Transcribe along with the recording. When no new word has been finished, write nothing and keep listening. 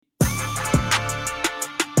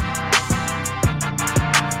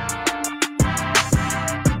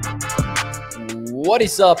What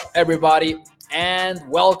is up, everybody, and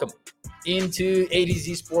welcome into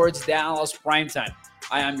ADZ Sports Dallas Primetime.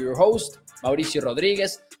 I am your host, Mauricio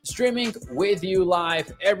Rodriguez, streaming with you live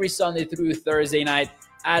every Sunday through Thursday night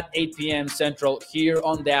at 8 p.m. Central here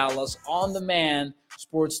on Dallas On Demand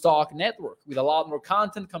Sports Talk Network with a lot more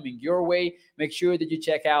content coming your way. Make sure that you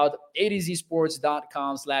check out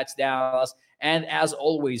adzsports.com/Dallas. And as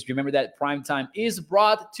always, remember that Primetime is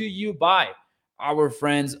brought to you by our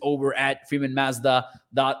friends over at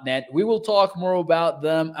FreemanMazda.net. We will talk more about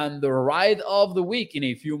them and the ride of the week in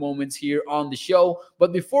a few moments here on the show.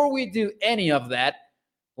 But before we do any of that,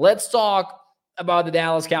 let's talk about the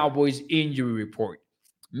Dallas Cowboys injury report.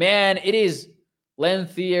 Man, it is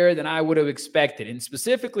lengthier than I would have expected. And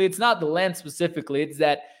specifically, it's not the length specifically, it's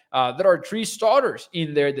that there are 3 starters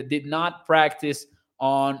in there that did not practice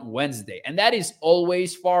on Wednesday. And that is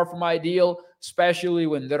always far from ideal, especially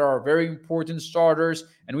when there are very important starters.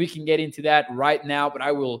 And we can get into that right now, but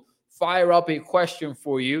I will fire up a question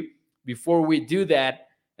for you before we do that.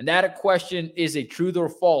 And that question is a true or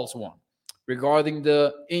false one regarding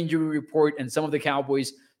the injury report and some of the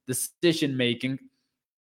Cowboys' decision-making.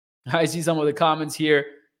 I see some of the comments here.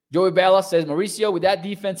 Joey Bella says, Mauricio, with that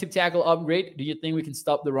defensive tackle upgrade, do you think we can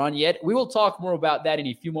stop the run yet? We will talk more about that in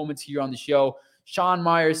a few moments here on the show. Sean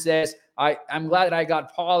Meyer says, I'm glad that I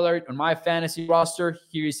got Pollard on my fantasy roster.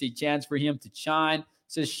 Here's a chance for him to shine.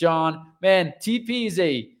 Says Sean, man, TP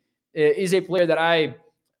is a player that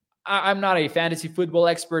I'm not a fantasy football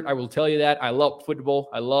expert. I will tell you that. I love football.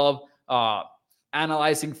 I love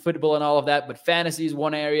analyzing football and all of that. But fantasy is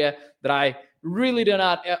one area that I really do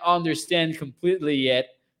not understand completely yet.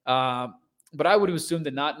 But I would assume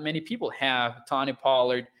that not many people have Tony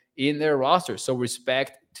Pollard in their roster. So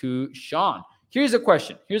respect to Sean. Here's a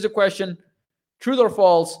question. True or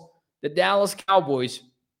false, the Dallas Cowboys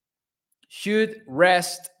should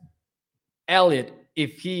rest Elliott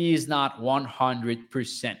if he is not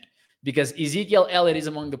 100%. Because Ezekiel Elliott is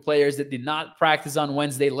among the players that did not practice on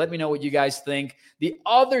Wednesday. Let me know what you guys think. The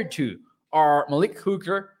other 2 are Malik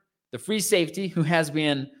Hooker, the free safety, who has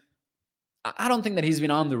been, I don't think that he's been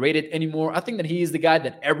underrated anymore. I think that he is the guy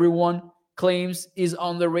that everyone claims is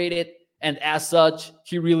underrated. And as such,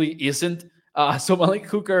 he really isn't. So Malik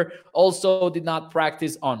Hooker also did not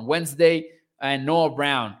practice on Wednesday, and Noah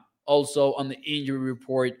Brown also on the injury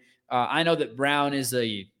report. I know that Brown is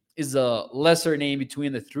a lesser name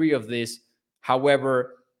between the 3 of these.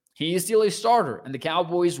 However, he is still a starter, and the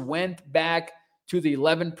Cowboys went back to the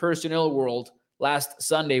 11 personnel world last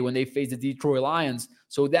Sunday when they faced the Detroit Lions.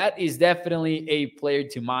 So that is definitely a player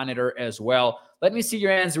to monitor as well. Let me see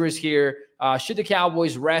your answers here. Should the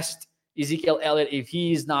Cowboys rest Ezekiel Elliott if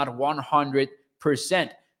he is not 100%?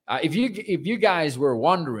 If you guys were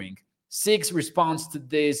wondering, Sig's response to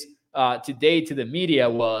this today to the media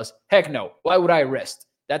was, heck no, why would I rest?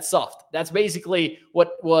 That's soft. That's basically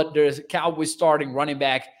what the Cowboys starting running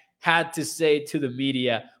back had to say to the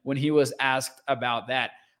media when he was asked about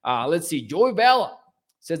that. Let's see. Joey Bella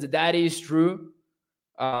says that is true.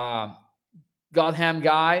 Gotham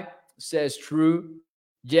Guy says true.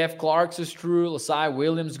 Jeff Clark says true. Lasai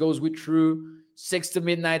Williams goes with true. 6 to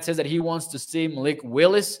Midnight says that he wants to see Malik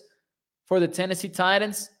Willis for the Tennessee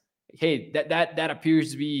Titans. Hey, that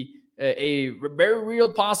appears to be a very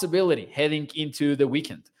real possibility heading into the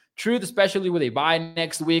weekend. True, especially with a bye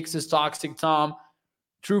next week, says Toxic Tom.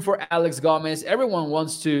 True for Alex Gomez. Everyone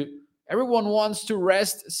wants to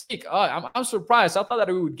rest Zeke. I'm surprised. I thought that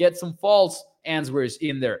we would get some false answers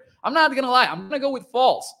in there. I'm not going to lie. I'm going to go with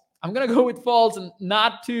false. I'm going to go with false and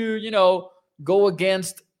not to, go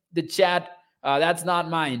against the chat. That's not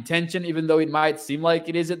my intention, even though it might seem like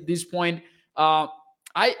it is at this point.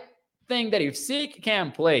 I think that if Zeke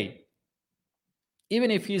can play,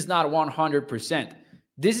 even if he's not 100%,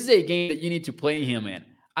 this is a game that you need to play him in.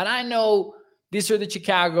 And I know these are the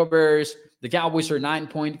Chicago Bears. The Cowboys are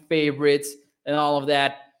 9-point favorites and all of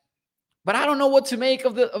that. But I don't know what to make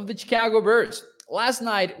of the Chicago Bears. Last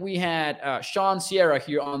night, we had Sean Sierra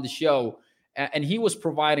here on the show, and he was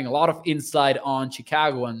providing a lot of insight on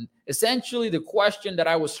Chicago. And essentially, the question that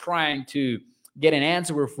I was trying to get an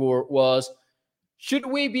answer for was, should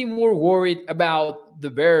we be more worried about the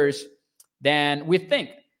Bears than we think?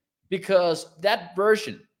 Because that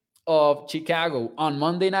version of Chicago on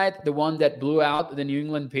Monday night, the one that blew out the New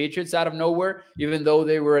England Patriots out of nowhere, even though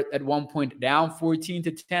they were at one point down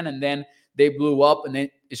 14-10, and then they blew up and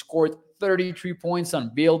they scored 33 points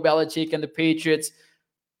on Bill Belichick and the Patriots.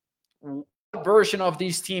 What version of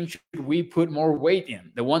these teams should we put more weight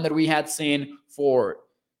in? The one that we had seen for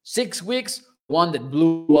 6 weeks, one that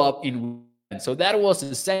blew up in weekend. So that was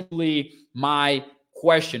essentially my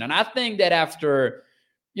question. And I think that after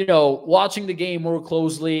watching the game more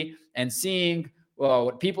closely and seeing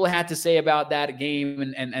what people had to say about that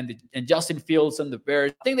game and Justin Fields and the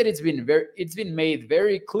Bears, I think that it's been made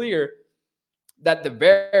very clear that the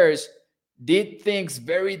Bears did things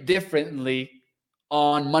very differently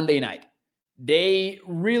on Monday night. They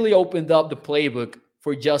really opened up the playbook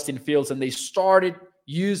for Justin Fields and they started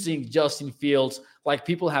using Justin Fields like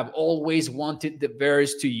people have always wanted the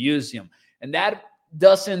Bears to use him. And that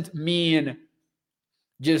doesn't mean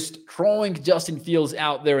just throwing Justin Fields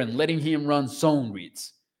out there and letting him run zone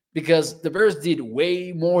reads, because the Bears did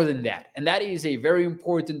way more than that. And that is a very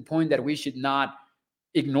important point that we should not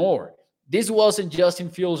ignore. This wasn't Justin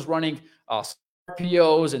Fields running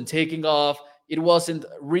RPOs and taking off. It wasn't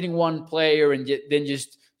reading one player and then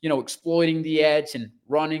just, exploiting the edge and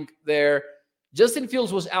running there. Justin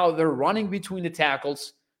Fields was out there running between the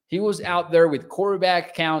tackles. He was out there with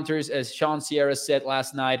quarterback counters, as Sean Sierra said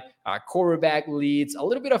last night, quarterback leads, a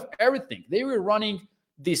little bit of everything. They were running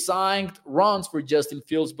designed runs for Justin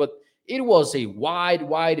Fields, but it was a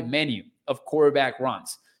wide menu of quarterback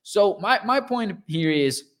runs. So my point here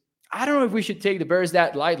is, I don't know if we should take the Bears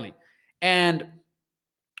that lightly. And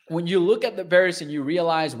when you look at the Bears and you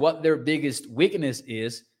realize what their biggest weakness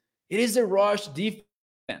is, it is the rush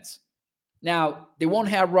defense. Now, they won't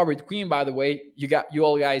have Robert Quinn, by the way. You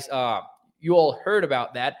all heard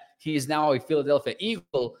about that. He is now a Philadelphia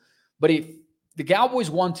Eagle. But if the Cowboys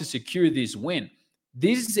want to secure this win,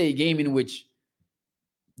 this is a game in which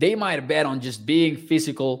they might bet on just being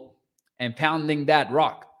physical and pounding that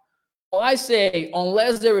rock. Well, I say,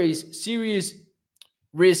 unless there is serious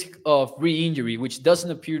risk of re-injury, which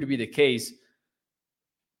doesn't appear to be the case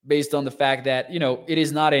based on the fact that, it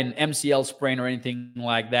is not an MCL sprain or anything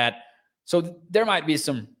like that. So there might be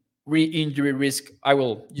some re-injury risk. I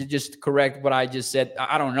will just correct what I just said.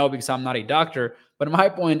 I don't know because I'm not a doctor. But my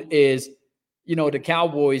point is, the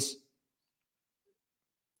Cowboys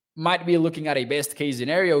might be looking at a best case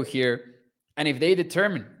scenario here. And if they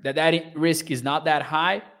determine that risk is not that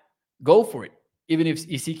high, go for it. Even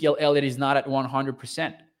if Ezekiel Elliott is not at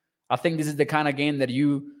 100%. I think this is the kind of game that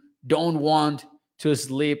you don't want to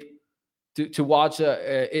sleep, to watch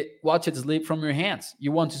it slip from your hands.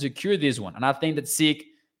 You want to secure this one. And I think that Zeke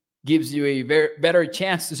gives you a very better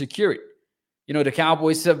chance to secure it. The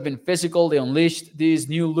Cowboys have been physical. They unleashed this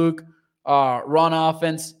new look run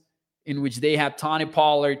offense in which they have Tony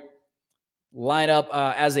Pollard line up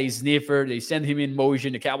as a sniffer. They send him in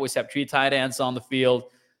motion. The Cowboys have 3 tight ends on the field.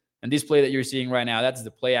 And this play that you're seeing right now, that's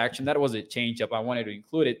the play action. That was a change-up. I wanted to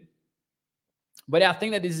include it. But I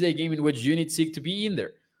think that this is a game in which you need Zeke to be in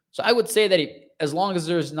there. So I would say that as long as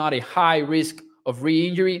there's not a high risk of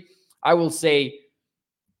re-injury, I will say,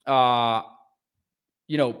 play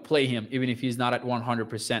him, even if he's not at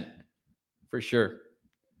 100%, for sure.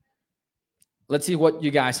 Let's see what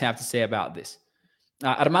you guys have to say about this.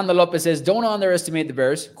 Armando Lopez says, don't underestimate the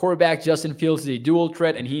Bears. Quarterback Justin Fields is a dual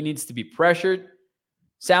threat, and he needs to be pressured.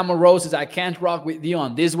 Samuel Rose says, I can't rock with you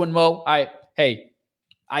on this one, Mo. I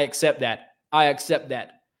accept that. I accept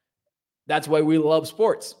that. That's why we love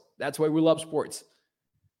sports.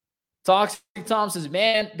 Toxic Tom says,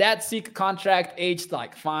 man, that Zeke contract aged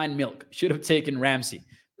like fine milk. Should have taken Ramsey.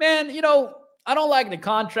 Man, I don't like the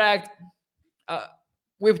contract.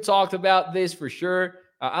 We've talked about this for sure.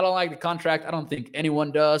 I don't like the contract. I don't think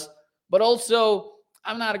anyone does. But also,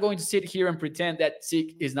 I'm not going to sit here and pretend that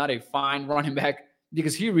Zeke is not a fine running back,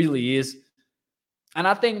 because he really is. And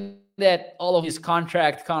I think that all of his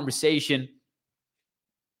contract conversation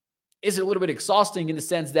is a little bit exhausting in the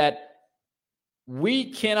sense that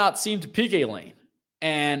we cannot seem to pick a lane.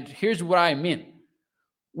 And here's what I mean.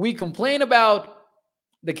 We complain about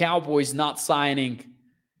the Cowboys not signing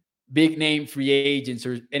big name free agents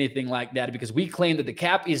or anything like that because we claim that the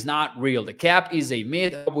cap is not real. The cap is a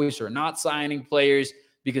myth. Cowboys are not signing players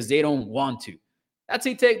because they don't want to. That's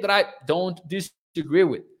a take that I don't disagree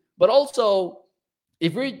with. But also,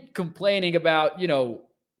 if we're complaining about,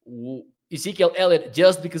 Ezekiel Elliott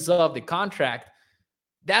just because of the contract,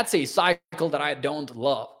 that's a cycle that I don't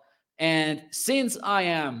love. And since I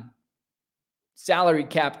am salary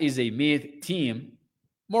cap is a mid team,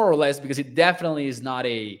 more or less, because it definitely is not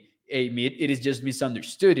a mid, it is just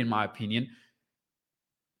misunderstood in my opinion.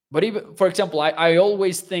 But even, for example, I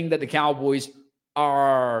always think that the Cowboys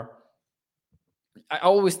are, I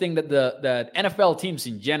always think that the NFL teams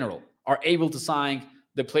in general are able to sign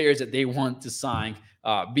the players that they want to sign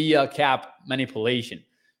via cap manipulation.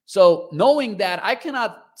 So knowing that, I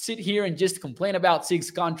cannot sit here and just complain about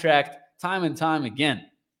Zeke's contract time and time again.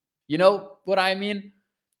 You know what I mean?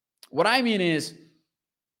 What I mean is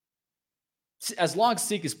as long as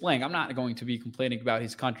Zeke is playing, I'm not going to be complaining about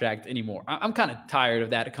his contract anymore. I'm kind of tired of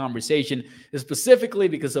that conversation, specifically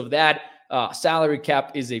because of that. Salary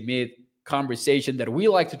cap is a myth conversation that we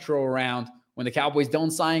like to throw around when the Cowboys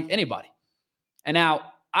don't sign anybody. And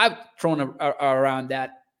now I've thrown around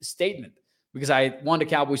that statement because I want the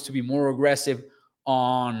Cowboys to be more aggressive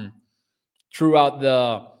on throughout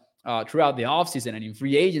the offseason and in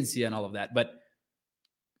free agency and all of that. But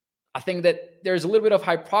I think that there's a little bit of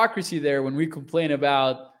hypocrisy there when we complain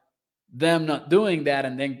about them not doing that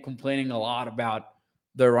and then complaining a lot about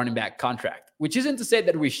their running back contract, which isn't to say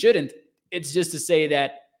that we shouldn't. It's just to say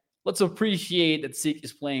that let's appreciate that Zeke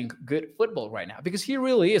is playing good football right now because he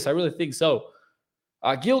really is. I really think so.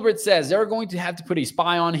 Gilbert says they're going to have to put a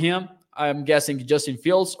spy on him. I'm guessing Justin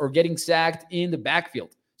Fields or getting sacked in the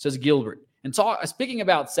backfield, says Gilbert. And speaking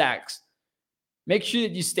about sacks, make sure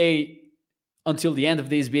that you stay until the end of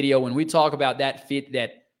this video when we talk about that fit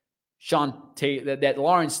that that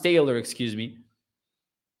Lawrence Taylor,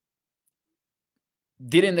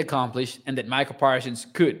 didn't accomplish and that Michael Parsons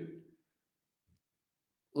could.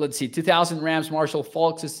 Let's see, 2000 Rams, Marshall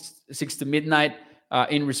Falk, 6 to midnight,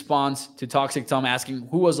 in response to Toxic Tom asking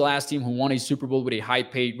who was the last team who won a Super Bowl with a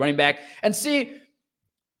high-paid running back. And see,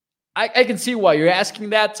 I can see why you're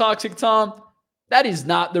asking that, Toxic Tom. That is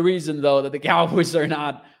not the reason, though, that the Cowboys are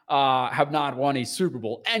not have not won a Super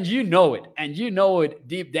Bowl. And you know it. And you know it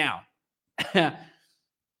deep down.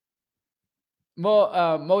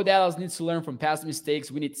 Mo Dallas needs to learn from past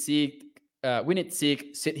mistakes. We need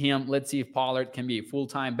Zeke, sit him. Let's see if Pollard can be a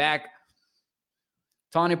full-time back.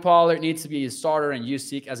 Tony Pollard needs to be a starter and use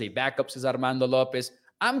Zeke as a backup, says Armando Lopez.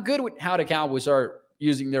 I'm good with how the Cowboys are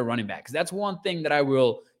using their running backs. That's one thing that I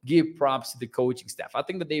will give props to the coaching staff. I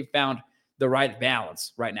think that they've found the right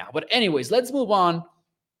balance right now. But anyways, let's move on.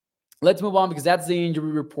 Because that's the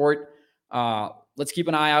injury report. Let's keep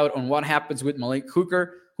an eye out on what happens with Malik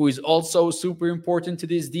Hooker, who is also super important to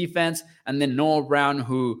this defense. And then Noah Brown,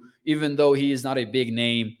 who, even though he is not a big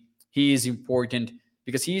name, he is important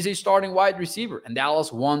because he is a starting wide receiver. And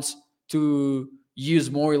Dallas wants to use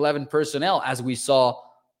more 11 personnel, as we saw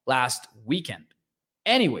last weekend.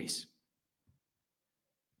 Anyways,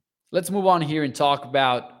 let's move on here and talk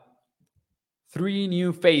about 3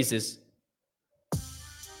 new faces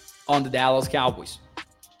on the Dallas Cowboys.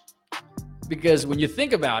 Because when you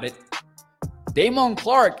think about it, Damon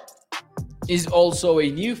Clark is also a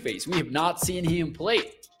new face. We have not seen him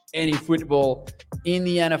play any football in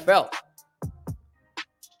the NFL.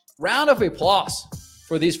 Round of applause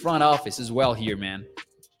for this front office as well here, man.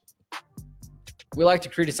 We like to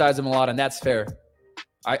criticize them a lot, and that's fair.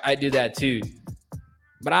 I do that too.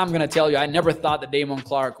 But I'm going to tell you, I never thought that Damon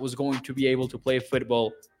Clark was going to be able to play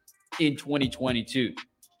football in 2022.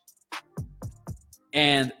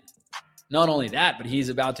 And not only that, but he's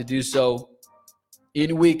about to do so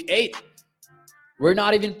in week 8. We're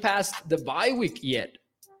not even past the bye week yet.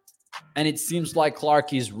 And it seems like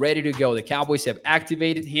Clark is ready to go. The Cowboys have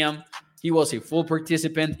activated him. He was a full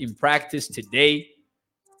participant in practice today.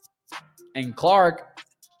 And Clark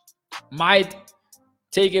might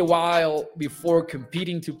take a while before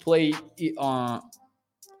competing to play on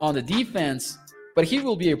the defense, but he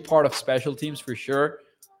will be a part of special teams for sure.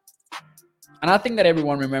 And I think that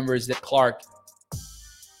everyone remembers that Clark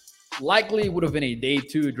likely would have been a day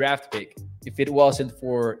 2 draft pick if it wasn't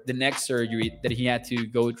for the neck surgery that he had to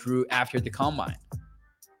go through after the combine.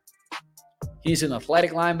 He's an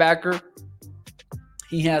athletic linebacker.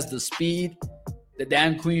 He has the speed that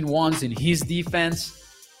Dan Quinn wants in his defense,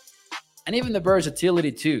 and even the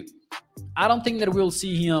versatility too. I don't think that we'll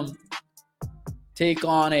see him take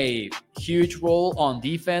on a huge role on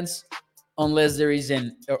defense unless there is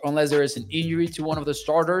an injury to one of the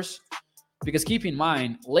starters. Because keep in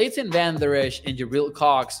mind, Leighton Van Der Esch and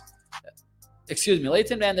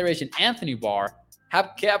Anthony Barr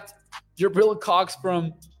have kept Jabril Cox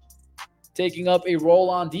from taking up a role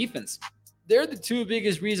on defense. They're the 2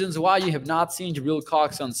 biggest reasons why you have not seen Jabril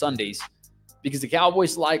Cox on Sundays. Because the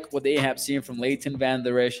Cowboys like what they have seen from Leighton Van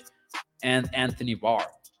Der Esch and Anthony Barr.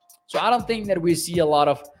 So I don't think that we see a lot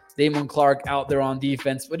of Damon Clark out there on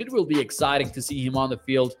defense, but it will be exciting to see him on the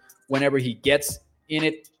field whenever he gets in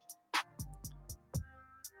it.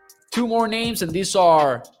 2 more names, and these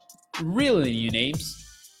are really new names.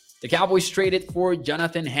 The Cowboys traded for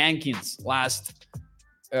Jonathan Hankins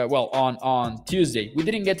on Tuesday. We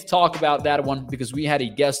didn't get to talk about that one because we had a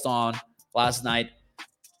guest on last night,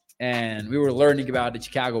 and we were learning about the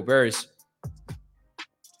Chicago Bears.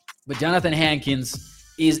 But Jonathan Hankins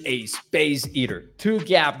is a space eater,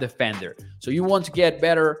 2-gap defender. So you want to get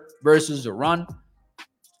better versus the run,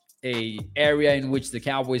 a area in which the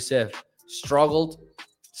Cowboys have struggled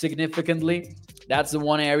significantly. That's the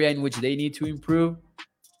one area in which they need to improve.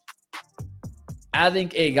 I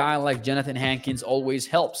think a guy like Jonathan Hankins always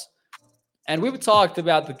helps. And we've talked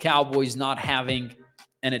about the Cowboys not having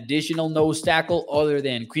an additional nose tackle other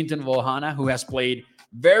than Quinton Vohana, who has played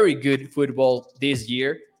very good football this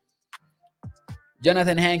year.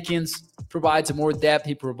 Jonathan Hankins provides more depth.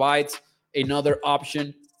 He provides another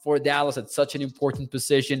option for Dallas at such an important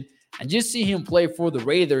position. And just see him play for the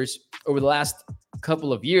Raiders over the last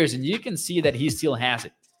couple of years, and you can see that he still has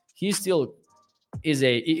it. He still is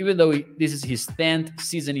even though this is his 10th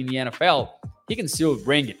season in the NFL, he can still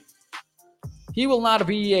bring it. He will not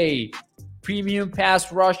be a premium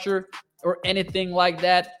pass rusher or anything like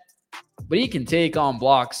that, but he can take on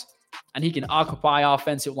blocks and he can occupy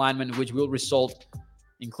offensive linemen, which will result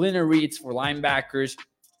in cleaner reads for linebackers,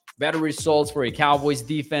 better results for a Cowboys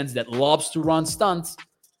defense that loves to run stunts.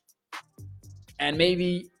 And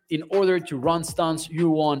maybe in order to run stunts, you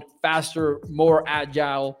want faster, more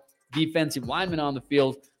agile defensive linemen on the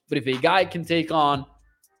field. But if a guy can take on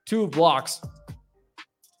 2 blocks,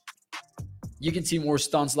 you can see more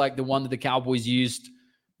stunts like the one that the Cowboys used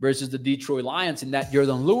versus the Detroit Lions in that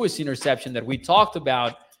Jordan Lewis interception that we talked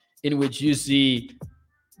about, in which you see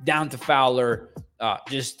Dante Fowler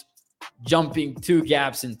just jumping 2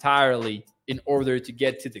 gaps entirely in order to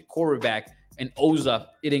get to the quarterback, and Oza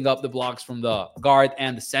eating up the blocks from the guard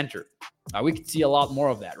and the center. We could see a lot more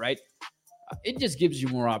of that, right? It just gives you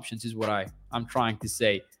more options is what I'm trying to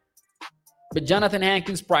say. But Jonathan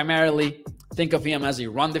Hankins, primarily, think of him as a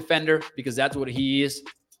run defender because that's what he is.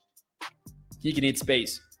 He can eat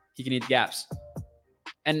space. He can eat gaps.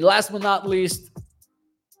 And last but not least,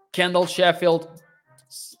 Kendall Sheffield,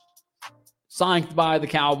 signed by the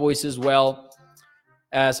Cowboys as well,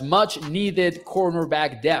 as much needed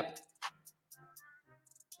cornerback depth.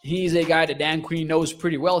 He's a guy that Dan Quinn knows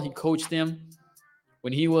pretty well. He coached him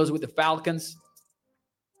when he was with the Falcons.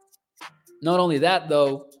 Not only that,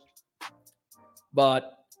 though,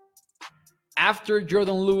 but after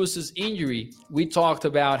Jordan Lewis's injury, we talked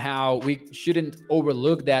about how we shouldn't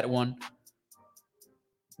overlook that one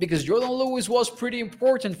because Jordan Lewis was pretty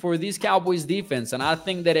important for this Cowboys defense. And I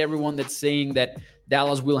think that everyone that's saying that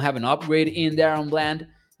Dallas will have an upgrade in Darren Bland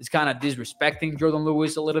is kind of disrespecting Jordan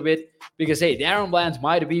Lewis a little bit because, hey, Darren Bland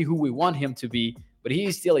might be who we want him to be, but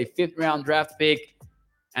he's still a 5th-round draft pick,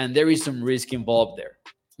 and there is some risk involved there.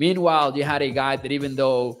 Meanwhile, you had a guy that even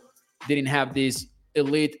though didn't have this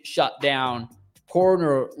elite shutdown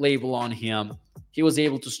corner label on him, he was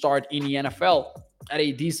able to start in the NFL at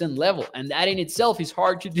a decent level, and that in itself is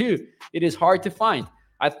hard to do. It is hard to find.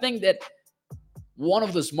 I think that one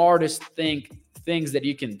of the smartest things that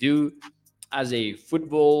you can do as a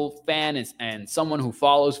football fan and someone who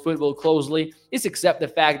follows football closely is accept the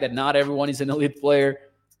fact that not everyone is an elite player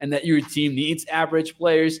and that your team needs average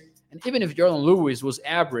players. And even if Jordan Lewis was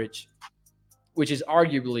average, which is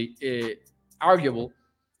arguably arguable,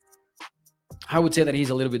 I would say that he's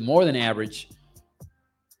a little bit more than average.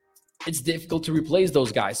 It's difficult to replace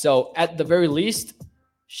those guys. So at the very least,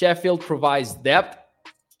 Sheffield provides depth,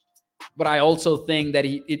 but I also think that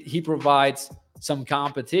he provides some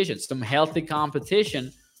competition, some healthy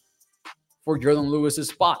competition for Jordan Lewis's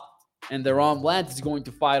spot. And Deron Bland is going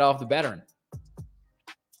to fight off the veteran.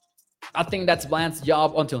 I think that's Bland's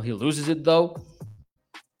job until he loses it, though,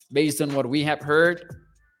 based on what we have heard.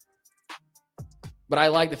 But I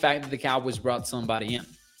like the fact that the Cowboys brought somebody in.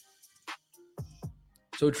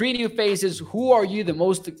 So 3 new faces. Who are you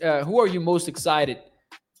most excited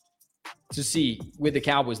to see with the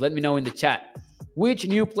Cowboys? Let me know in the chat. Which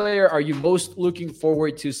new player are you most looking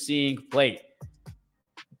forward to seeing play?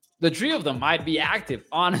 The 3 of them might be active,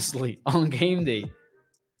 honestly, on game day.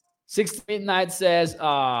 6 to Midnight says,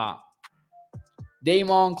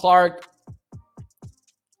 Damon Clark.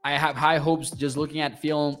 I have high hopes just looking at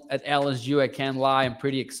film at LSU. I can't lie. I'm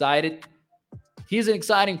pretty excited. He's an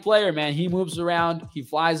exciting player, man. He moves around. He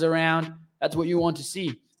flies around. That's what you want to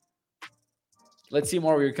see. Let's see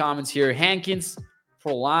more of your comments here. Hankins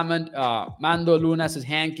for Lamont. Mando Luna says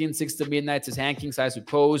Hankins. 6 to Midnight says Hankins, I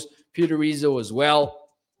suppose. Peter Rizzo as well.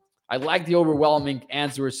 I like the overwhelming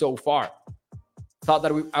answer so far. Thought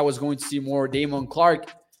that I was going to see more Damon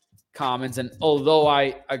Clark comments. And although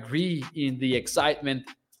I agree in the excitement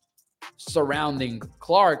surrounding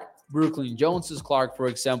Clark, Brooklyn Jones's Clark, for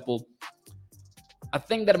example, I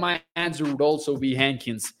think that my answer would also be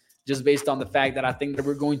Hankins, just based on the fact that I think that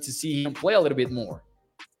we're going to see him play a little bit more.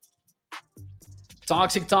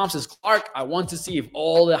 Toxic Tom says Clark. I want to see if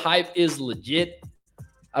all the hype is legit.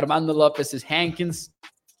 Armando Lopez says Hankins.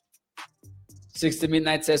 6 to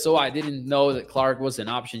Midnight says, I didn't know that Clark was an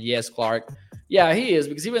option. Yes, Clark. Yeah, he is,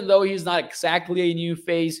 because even though he's not exactly a new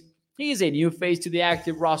face, he is a new face to the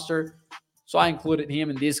active roster. So I included him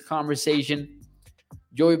in this conversation.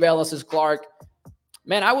 Joey Bella says Clark.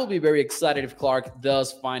 Man, I will be very excited if Clark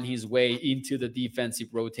does find his way into the defensive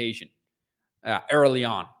rotation early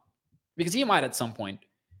on, because he might at some point.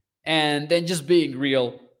 And then, just being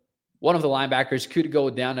real, one of the linebackers could go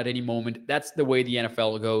down at any moment. That's the way the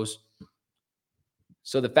NFL goes.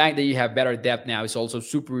 So the fact that you have better depth now is also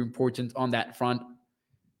super important on that front.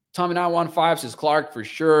 Tommy915 says Clark for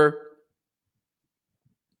sure.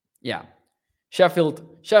 Yeah.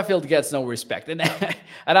 Sheffield gets no respect. And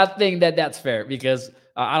I think that that's fair, because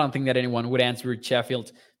I don't think that anyone would answer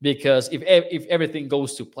Sheffield, because if everything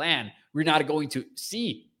goes to plan, we're not going to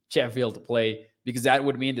see Sheffield play, because that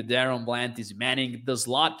would mean that Darren Bland is manning the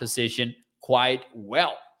slot position quite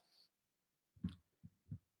well.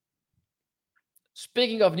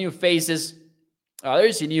 Speaking of new faces,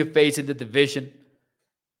 there's a new face in the division.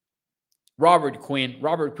 Robert Quinn.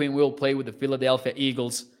 Robert Quinn will play with the Philadelphia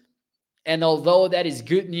Eagles. And although that is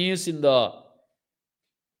good news in the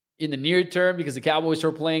near term, because the Cowboys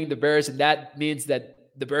are playing the Bears, and that means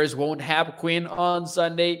that the Bears won't have Quinn on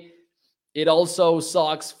Sunday, it also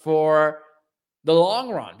sucks for the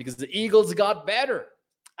long run, because the Eagles got better.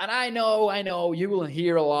 And I know you will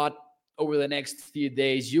hear a lot over the next few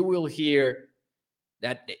days. You will hear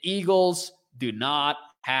that the Eagles do not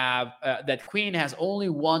have, that Quinn has only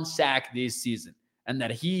one sack this season, and that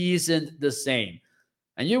he isn't the same.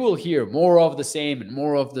 And you will hear more of the same and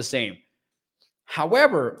more of the same.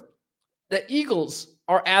 However, the Eagles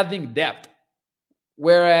are adding depth.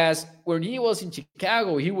 Whereas when he was in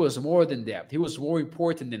Chicago, he was more than depth. He was more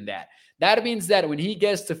important than that. That means that when he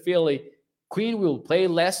gets to Philly, Quinn will play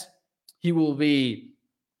less. He will be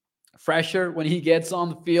fresher when he gets on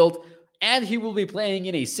the field. And he will be playing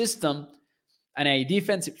in a system and a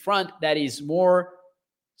defensive front that is more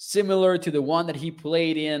similar to the one that he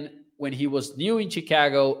played in when he was new in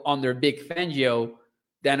Chicago under Big Fangio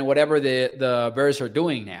than whatever the Bears are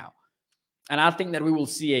doing now. And I think that we will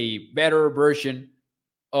see a better version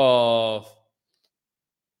of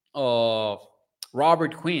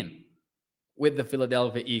Robert Quinn with the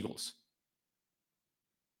Philadelphia Eagles.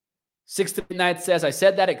 60 Midnight says, I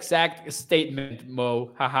said that exact statement,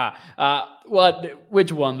 Mo. Haha.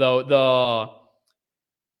 Which one, though?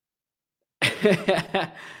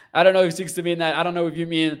 I don't know if 60 Midnight, I don't know if you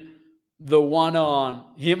mean the one on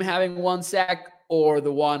him having one sack, or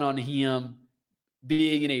the one on him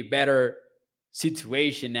being in a better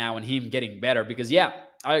situation now and him getting better. Because, yeah,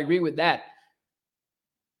 I agree with that.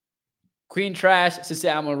 Queen Trash says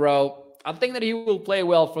Samuel Rowe. I think that he will play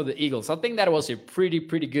well for the Eagles. I think that was a pretty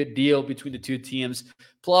good deal between the two teams.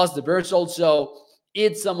 Plus, the Bears also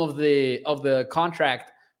eat some of the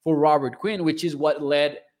contract for Robert Quinn, which is what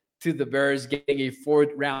led to the Bears getting a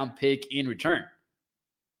 4th-round pick in return.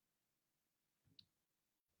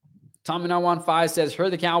 Tommy915 says,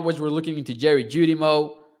 heard the Cowboys were looking into Jerry Jeudy,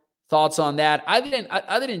 Mo. Thoughts on that? I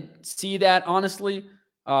didn't see that, honestly.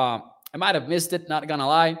 I might have missed it, not gonna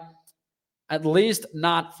lie. At least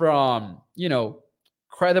not from,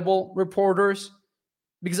 credible reporters.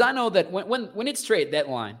 Because I know that when it's trade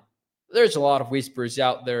deadline, there's a lot of whispers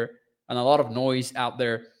out there and a lot of noise out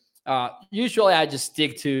there. Usually I just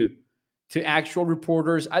stick to actual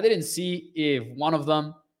reporters. I didn't see if one of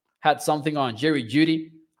them had something on Jerry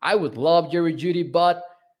Jeudy. I would love Jerry Jeudy, but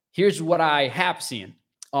here's what I have seen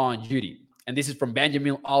on Jeudy. And this is from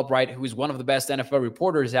Benjamin Albright, who is one of the best NFL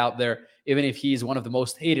reporters out there, even if he's one of the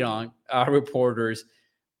most hated on reporters.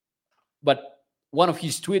 But one of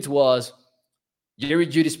his tweets was, Jerry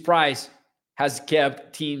Jeudy's price has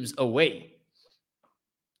kept teams away.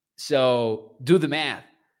 So do the math,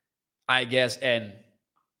 I guess, and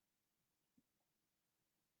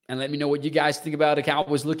let me know what you guys think about the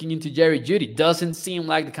Cowboys looking into Jerry Jeudy. Doesn't seem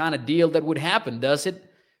like the kind of deal that would happen, does it?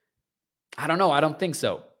 I don't know. I don't think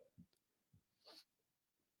so.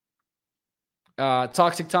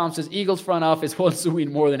 Toxic Tom says, Eagles front office wants to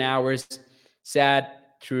win more than ours. Sad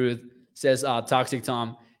truth, says Toxic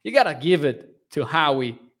Tom. You got to give it to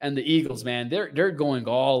Howie and the Eagles, man. They're going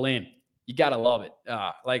all in. You got to love it.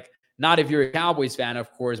 Not if you're a Cowboys fan,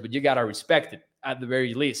 of course, but you got to respect it at the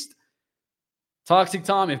very least. Toxic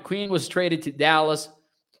Tom, if Queen was traded to Dallas,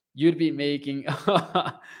 you'd be making...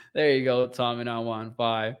 There you go, Tom, and I won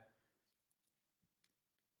 5.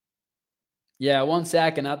 Yeah, 1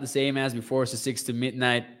 sack and not the same as before, so 6 to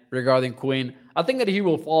midnight regarding Quinn. I think that he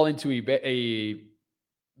will fall into a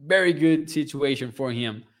very good situation for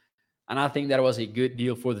him. And I think that was a good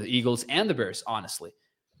deal for the Eagles and the Bears, honestly.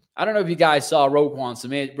 I don't know if you guys saw Roquan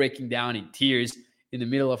Smith breaking down in tears in the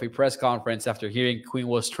middle of a press conference after hearing Quinn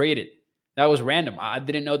was traded That was random. I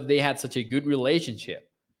didn't know that they had such a good relationship.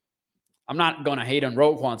 I'm not going to hate on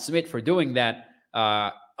Roquan Smith for doing that.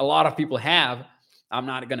 A lot of people have. I'm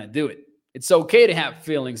not going to do it. It's okay to have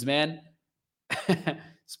feelings, man.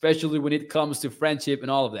 Especially when it comes to friendship and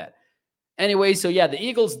all of that. Anyway, so yeah, the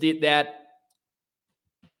Eagles did that.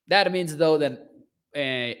 That means, though, that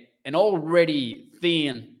an already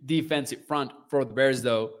thin defensive front for the Bears,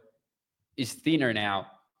 though, is thinner now.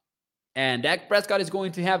 And Dak Prescott is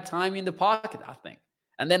going to have time in the pocket, I think.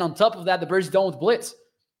 And then on top of that, the Bears don't blitz.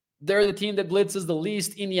 They're the team that blitzes the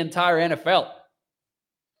least in the entire NFL.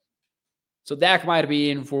 So Dak might be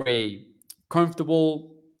in for a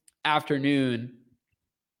comfortable afternoon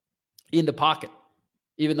in the pocket,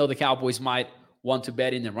 even though the Cowboys might want to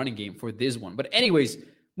bet in the running game for this one. But anyways,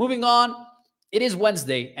 moving on, it is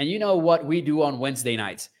Wednesday, and you know what we do on Wednesday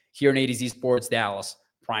nights here in ADZ Sports Dallas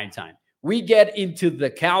Primetime. We get into the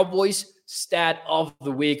Cowboys stat of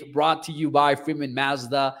the week, brought to you by Freeman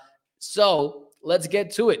Mazda. So let's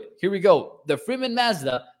get to it. Here we go. The Freeman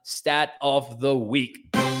Mazda stat of the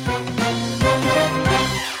week.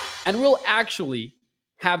 And we'll actually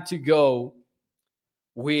have to go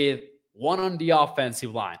with one on the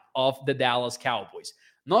offensive line of the Dallas Cowboys.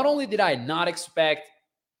 Not only did I not expect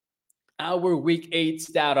our week 8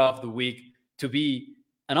 stat of the week to be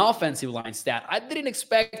an offensive line stat, I didn't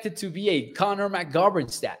expect it to be a Connor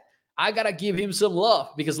McGovern stat. I got to give him some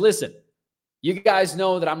love because, listen, you guys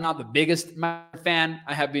know that I'm not the biggest fan.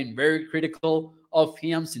 I have been very critical of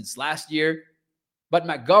him since last year. But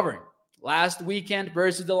McGovern, last weekend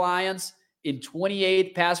versus the Lions, in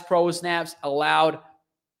 28 pass pro snaps, allowed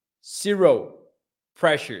 0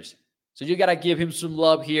 pressures. So you got to give him some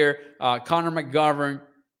love here. Connor McGovern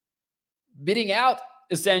beating out,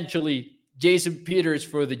 essentially, Jason Peters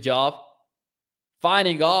for the job.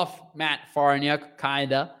 Fighting off Matt Farniok,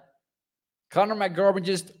 kind of. Connor McGovern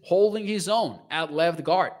just holding his own at left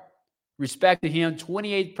guard. Respect to him,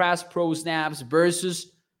 28 pass pro snaps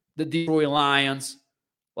versus the Detroit Lions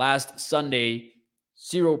last Sunday,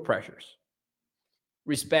 0 pressures.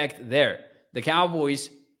 Respect there. The Cowboys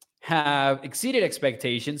have exceeded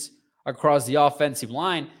expectations across the offensive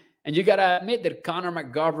line, and you got to admit that Connor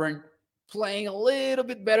McGovern playing a little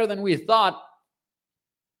bit better than we thought,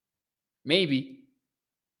 maybe,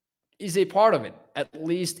 is a part of it. At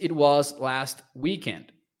least it was last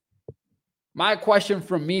weekend. My question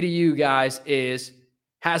from me to you guys is,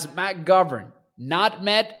 has McGovern not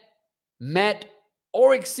met,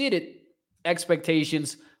 or exceeded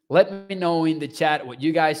expectations? Let me know in the chat what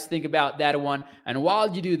you guys think about that one. And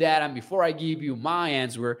while you do that, and before I give you my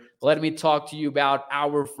answer, let me talk to you about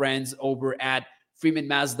our friends over at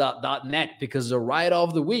freemanmazda.net, because the ride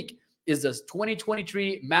of the week is the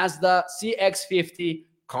 2023 Mazda CX-50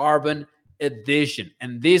 Carbon Edition.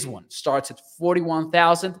 And this one starts at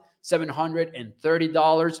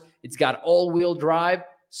 $41,730. It's got all-wheel drive,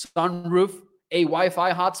 sunroof, a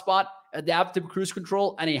Wi-Fi hotspot, adaptive cruise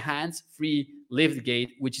control, and a hands-free lift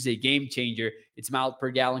gate, which is a game changer. Its mile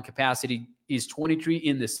per gallon capacity is 23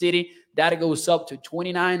 in the city. That goes up to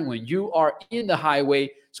 29 when you are in the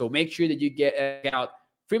highway. So make sure that you get out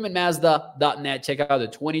freemanmazda.net. Check out the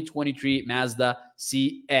 2023 Mazda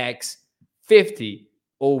CX-50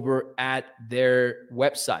 over at their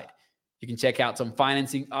website. You can check out some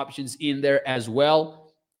financing options in there as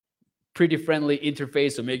well. Pretty friendly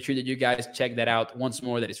interface, so make sure that you guys check that out. Once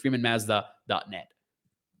more, that is freemanmazda.net.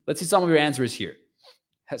 Let's see some of your answers here.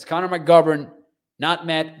 Has Connor McGovern not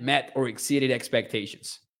met, or exceeded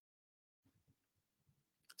expectations?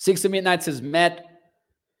 6 to Midnight says met.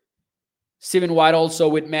 Steven White also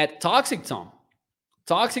with met. Toxic Tom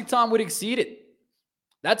would exceed it.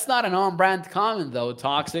 That's not an on-brand comment, though,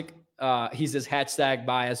 Toxic. He says hashtag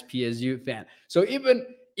bias PSU fan. So even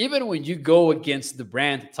when you go against the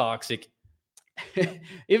brand, Toxic,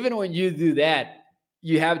 even when you do that,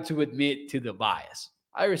 you have to admit to the bias.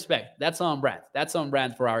 I respect. That's on brand. That's on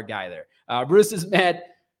brand for our guy there. Bruce is mad.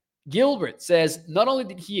 Gilbert says, not only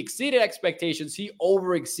did he exceed expectations, he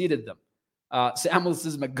over-exceeded them. Samuel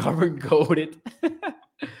says, McGovern goated.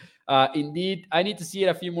 Indeed, I need to see it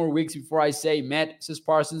a few more weeks before I say met, says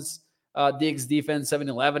Parsons. Diggs defense,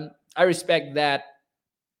 7-11. I respect that.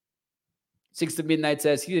 6 to Midnight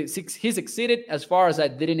says, he's exceeded as far as I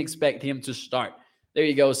didn't expect him to start. There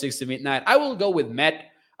you go, 6 to Midnight. I will go with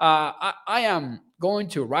met. I am going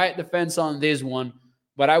to ride the fence on this one,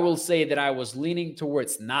 but I will say that I was leaning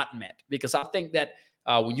towards not met, because I think that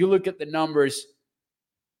when you look at the numbers,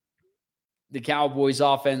 the Cowboys'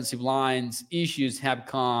 offensive line's issues have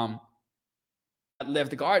come at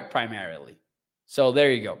left guard primarily. So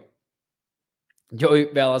there you go. Joey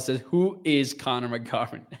Bella says, who is Connor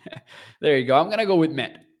McGovern? There you go. I'm going to go with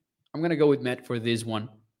met. I'm going to go with Met for this one,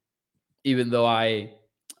 even though I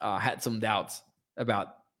had some doubts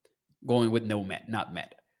about going with no Met, not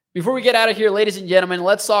Met. Before we get out of here, ladies and gentlemen,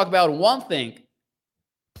 let's talk about one thing.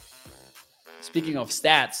 Speaking of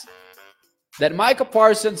stats, that Micah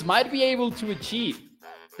Parsons might be able to achieve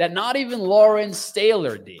that not even Lawrence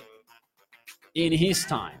Taylor did in his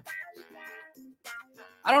time.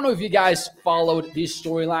 I don't know if you guys followed this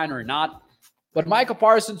storyline or not, but Micah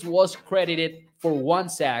Parsons was credited for 1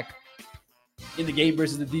 sack in the game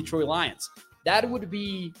versus the Detroit Lions. That would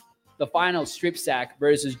be the final strip sack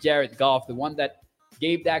versus Jared Goff, the one that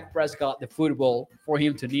gave Dak Prescott the football for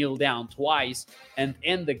him to kneel down twice and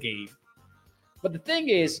end the game. But the thing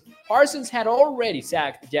is, Parsons had already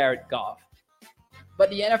sacked Jared Goff, but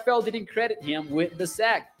the NFL didn't credit him with the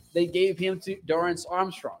sack. They gave him to Dorrance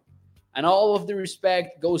Armstrong. And all of the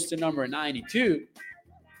respect goes to number 92.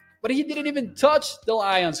 But he didn't even touch the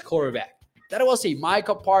Lions quarterback. That was a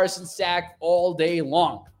Micah Parsons sack all day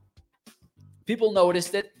long. People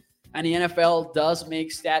noticed it, and the NFL does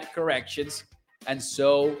make stat corrections, and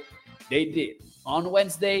so they did. On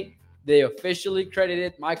Wednesday, they officially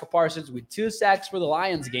credited Micah Parsons with 2 sacks for the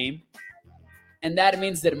Lions game, and that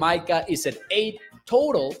means that Micah is at 8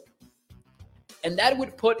 total, and that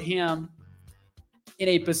would put him in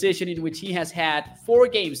a position in which he has had 4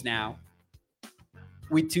 games now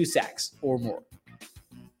with 2 sacks or more.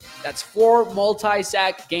 That's 4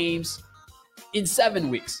 multi-sack games in 7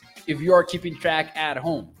 weeks if you are keeping track at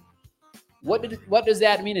home. What does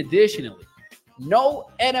that mean additionally? No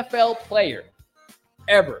NFL player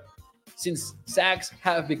ever, since sacks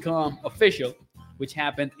have become official, which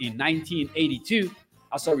happened in 1982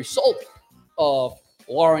 as a result of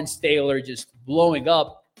Lawrence Taylor just blowing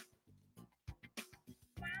up.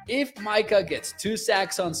 If Micah gets 2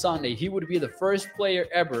 sacks on Sunday, he would be the first player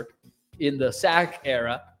ever in the sack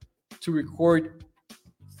era to record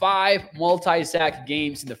 5 multi-sack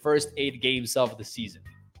games in the first 8 games of the season.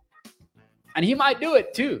 And he might do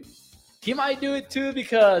it too. He might do it too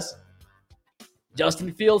because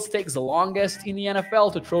Justin Fields takes the longest in the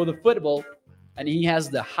NFL to throw the football, and he has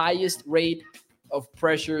the highest rate of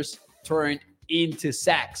pressures turned into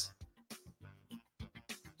sacks.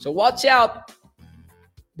 So watch out,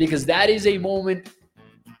 because that is a moment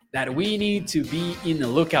that we need to be in the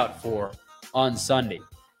lookout for on Sunday.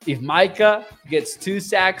 If Micah gets 2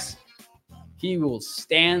 sacks, he will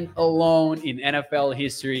stand alone in NFL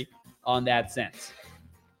history on that sense.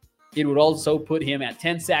 It would also put him at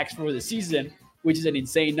 10 sacks for the season, which is an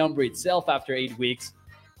insane number itself after 8 weeks.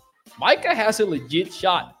 Micah has a legit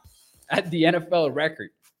shot at the NFL record.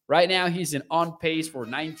 Right now, he's on pace for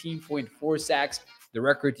 19.4 sacks. The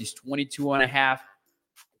record is 22.5.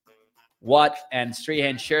 Watt and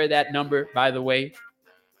Strahan share that number, by the way.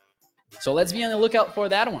 So let's be on the lookout for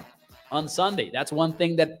that one on Sunday. That's one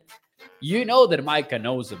thing that you know that Micah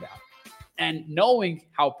knows about. And knowing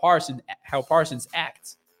how Parsons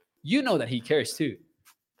acts, you know that he cares too.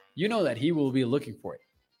 You know that he will be looking for it.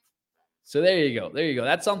 So there you go. There you go.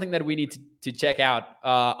 That's something that we need to check out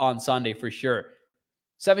on Sunday for sure.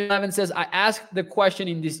 711 says, I asked the question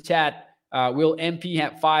in this chat, will MP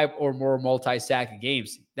have 5 or more multi-sack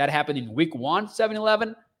games? That happened in week 1,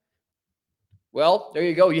 711. Well, there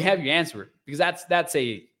you go. You have your answer, because that's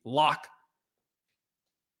a lock.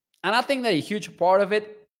 And I think that a huge part of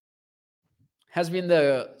it has been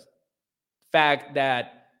the fact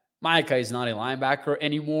that Micah is not a linebacker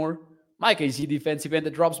anymore. Micah is a defensive end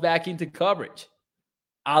that drops back into coverage,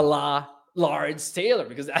 a la Lawrence Taylor,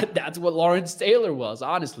 because that's what Lawrence Taylor was,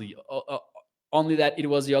 honestly. Only that it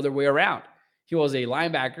was the other way around. He was a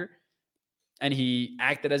linebacker, and he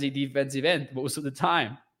acted as a defensive end most of the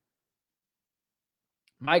time.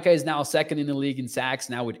 Micah is now second in the league in sacks,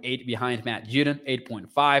 now with 8 behind Matt Judon,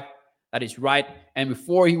 8.5. That is right. And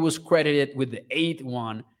before he was credited with the 8th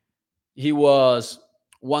one, he was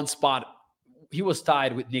one spot. He was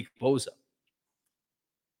tied with Nick Bosa.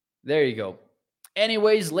 There you go.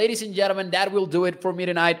 Anyways, ladies and gentlemen, that will do it for me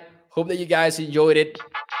tonight. Hope that you guys enjoyed it.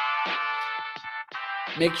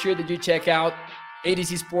 Make sure that you check out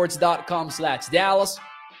adcsports.com/Dallas.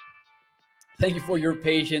 Thank you for your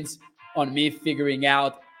patience on me figuring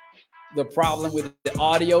out the problem with the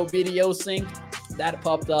audio video sync that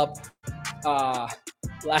popped up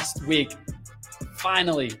last week.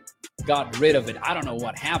 Finally got rid of it. I don't know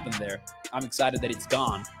what happened there. I'm excited that it's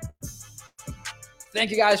gone.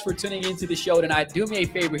 Thank you guys for tuning into the show tonight. Do me a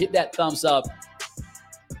favor, hit that thumbs up.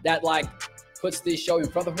 That like puts this show in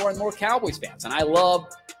front of more and more Cowboys fans. And I love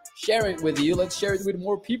sharing it with you. Let's share it with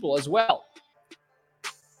more people as well.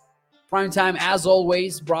 Primetime, as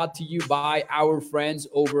always, brought to you by our friends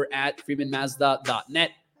over at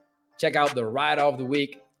freemanmazda.net. Check out the ride of the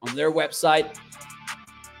week on their website.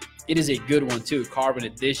 It is a good one too, Carbon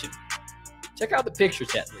Edition. Check out the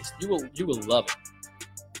pictures at least. You will love it.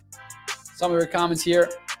 Some of your comments here.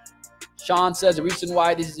 Sean says the reason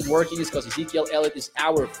why this isn't working is because Ezekiel Elliott is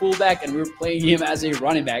our fullback and we're playing him as a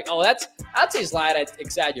running back. Oh, that's a slight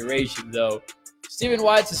exaggeration though. Stephen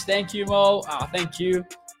White says thank you, Mo. Thank you.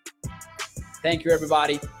 Thank you,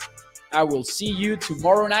 everybody. I will see you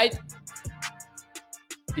tomorrow night.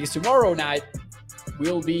 Because tomorrow night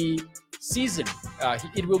will be season.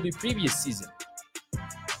 It will be previous season.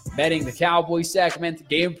 Betting the Cowboys segment,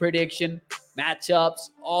 game prediction,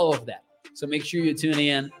 matchups, all of that. So make sure you tune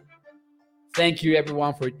in. Thank you,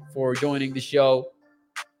 everyone, for joining the show.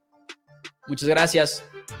 Muchas gracias.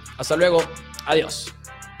 Hasta luego. Adiós.